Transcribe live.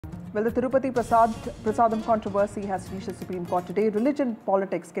Well, the Tirupati Prasadam controversy has reached the Supreme Court today. Religion and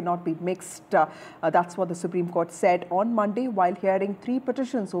politics cannot be mixed. That's what the Supreme Court said on Monday while hearing 3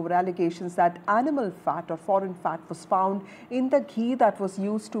 petitions over allegations that animal fat or foreign fat was found in the ghee that was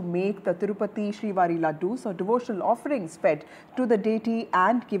used to make the Tirupati Laddoos or devotional offerings fed to the deity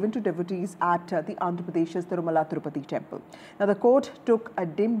and given to devotees at the Andhra Pradesh's Tirupati temple. Now, the court took a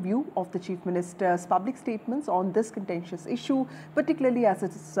dim view of the Chief Minister's public statements on this contentious issue, particularly as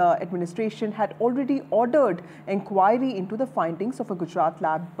its administration had already ordered inquiry into the findings of a Gujarat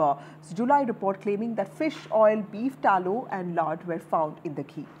lab's July report claiming that fish oil, beef tallow and lard were found in the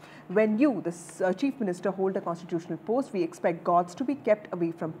ghee. When you, the Chief Minister, hold a constitutional post, we expect gods to be kept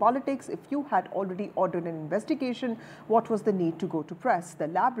away from politics. If you had already ordered an investigation, what was the need to go to press? The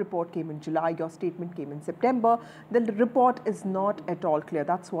lab report came in July, your statement came in September. The report is not at all clear.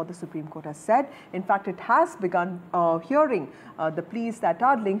 That's what the Supreme Court has said. In fact, it has begun hearing the pleas that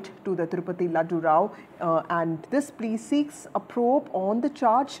are linked to the Tirupati Laddoo Rao, and this plea seeks a probe on the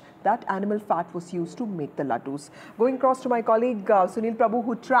charge that animal fat was used to make the laddoos. Going across to my colleague Sunil Prabhu,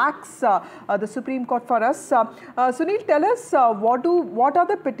 who tracks the Supreme Court for us. Sunil, tell us what are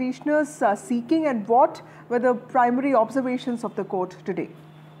the petitioners seeking and what were the primary observations of the court today?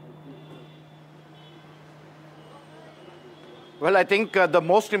 Well, I think the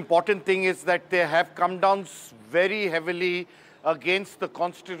most important thing is that they have come down very heavily against the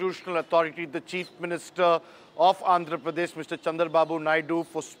constitutional authority, the Chief Minister of Andhra Pradesh, Mr. Chandrababu Naidu,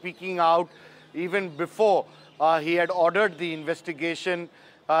 for speaking out even before he had ordered the investigation.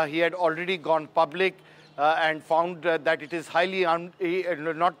 He had already gone public and found that it is highly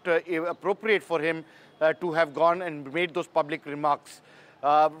not appropriate for him to have gone and made those public remarks.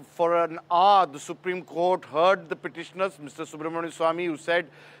 For an hour, the Supreme Court heard the petitioners, Mr. Subramanian Swamy, who said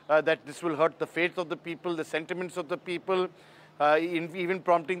that this will hurt the faith of the people, the sentiments of the people, even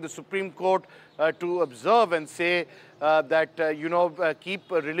prompting the Supreme Court to observe and say that,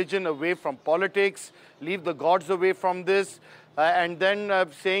 keep religion away from politics, leave the gods away from this. And then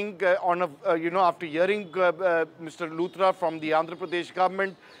saying, after hearing Mr. Luthra from the Andhra Pradesh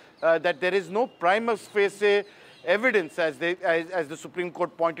government, that there is no prima facie evidence, as the Supreme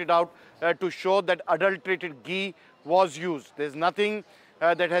Court pointed out, to show that adulterated ghee was used. There's nothing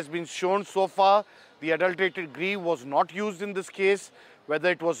that has been shown so far. The adulterated ghee was not used in this case.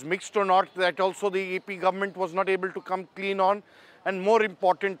 Whether it was mixed or not, that also the AP government was not able to come clean on. And more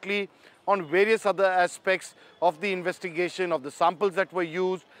importantly, on various other aspects of the investigation, of the samples that were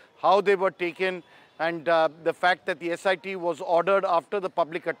used, how they were taken, and the fact that the SIT was ordered after the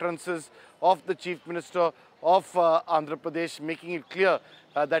public utterances of the Chief Minister of Andhra Pradesh, making it clear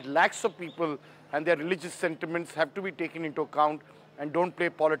that lakhs of people and their religious sentiments have to be taken into account and don't play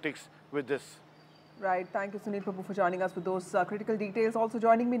politics with this. Right. Thank you, Sunil Prabhu, for joining us with those critical details. Also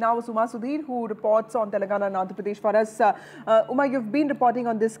joining me now is Uma Sudhir, who reports on Telangana and Andhra Pradesh for us. Uma, you've been reporting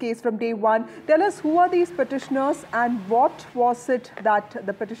on this case from day one. Tell us, who are these petitioners and what was it that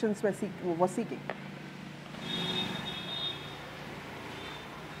the petitions were seeking?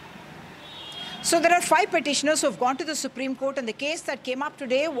 So there are 5 petitioners who have gone to the Supreme Court, and the case that came up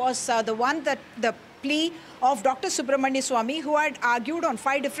today was the one that the plea of Dr. Subramanian Swamy, who had argued on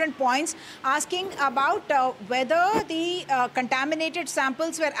 5 different points, asking about whether the contaminated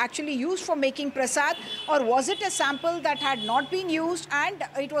samples were actually used for making prasad, or was it a sample that had not been used and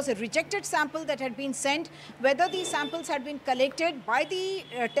it was a rejected sample that had been sent, whether these samples had been collected by the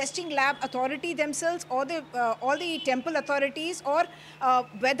testing lab authority themselves or all the temple authorities, or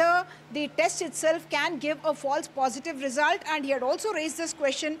whether the test itself can give a false positive result. And he had also raised this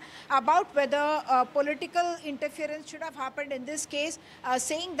question about whether political interference should have happened in this case,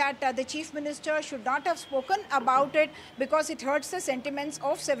 saying that the Chief Minister should not have spoken about it because it hurts the sentiments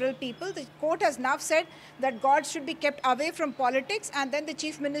of several people. The court has now said that God should be kept away from politics, and then the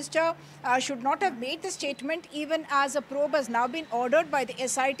Chief Minister should not have made the statement even as a probe has now been ordered by the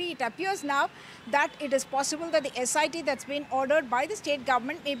SIT. It appears now that it is possible that the SIT that's been ordered by the state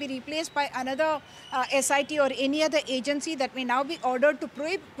government may be replaced by another SIT or any other agency that may now be ordered to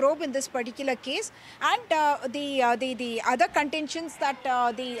probe in this particular case. And the other contentions that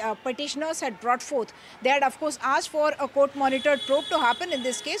the petitioners had brought forth, they had of course asked for a court-monitored probe to happen in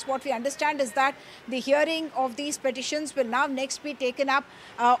this case. What we understand is that the hearing of these petitions will now next be taken up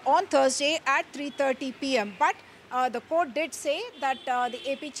on Thursday at 3:30 p.m. But the court did say that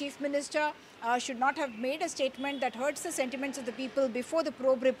the AP Chief Minister should not have made a statement that hurts the sentiments of the people before the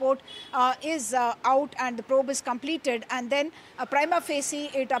probe report is out and the probe is completed. And then prima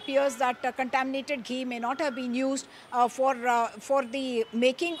facie, it appears that contaminated ghee may not have been used for the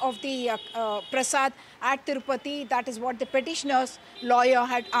making of the prasad. at Tirupati. That is what the petitioner's lawyer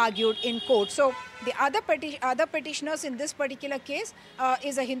had argued in court. So the other petitioners in this particular case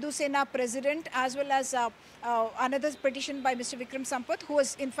is a Hindu Sena president, as well as another petition by Mr. Vikram Sampath, who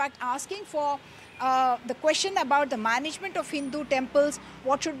is in fact asking for the question about the management of Hindu temples,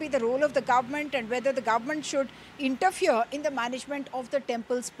 what should be the role of the government, and whether the government should interfere in the management of the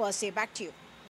temples per se. Back to you.